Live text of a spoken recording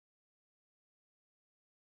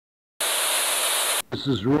This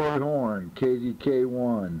is Roy Horn,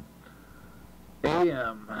 KDK1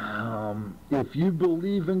 AM. If you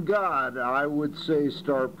believe in God, I would say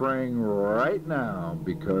start praying right now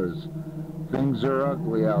because things are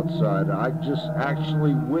ugly outside. I just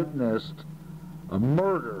actually witnessed a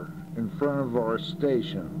murder in front of our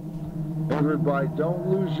station. Everybody, don't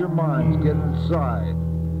lose your minds. Get inside.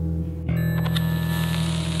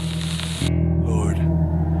 Lord,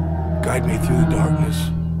 guide me through the darkness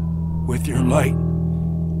with your light.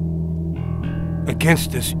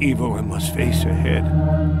 Against this evil I must face ahead.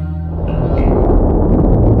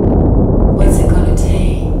 What's it gonna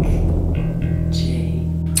take, Jake?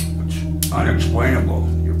 It's unexplainable.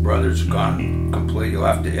 Your brother's gone completely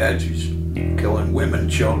off the edge. He's killing women,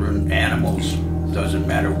 children, animals. Doesn't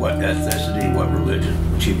matter what ethnicity, what religion.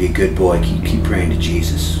 But you be a good boy. Keep praying to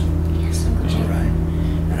Jesus. Yes, Uncle Jake. All right.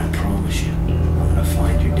 And I promise you, I'm gonna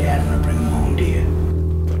find your dad. I'm gonna bring him home to you.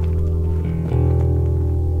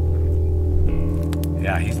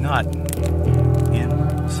 Yeah, he's not in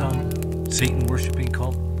some Satan-worshipping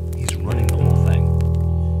cult. He's running the whole thing.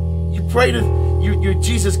 You pray to your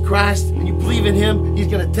Jesus Christ, and you believe in him, he's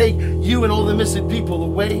going to take you and all the missing people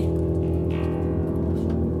away.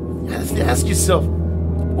 You have to ask yourself,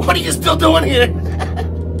 what are you still doing here?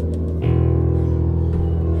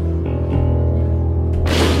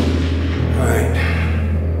 All right.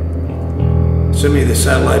 Send me the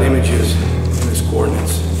satellite images and his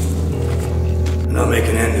coordinates. And I'll make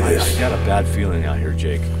an end of this. I got a bad feeling out here,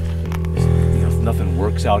 Jake. You know, if nothing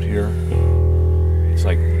works out here, it's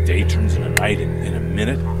like day turns into night in a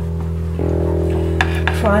minute.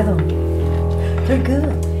 Try them. They're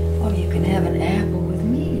good. Or you can have an apple with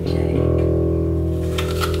me, Jake.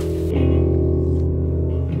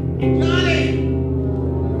 Johnny!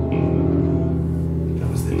 That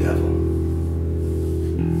was the devil.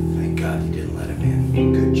 Thank God you didn't let him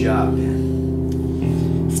in. Good job, man.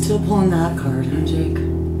 Still pulling that card, huh, Jake?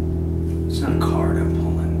 It's not a card I'm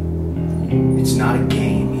pulling. It's not a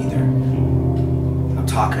game either. I'm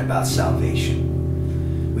talking about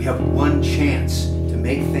salvation. We have one chance to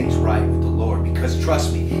make things right with the Lord because,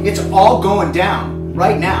 trust me, it's all going down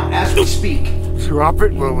right now as we speak. Drop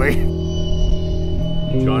it, Lily.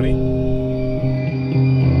 Johnny,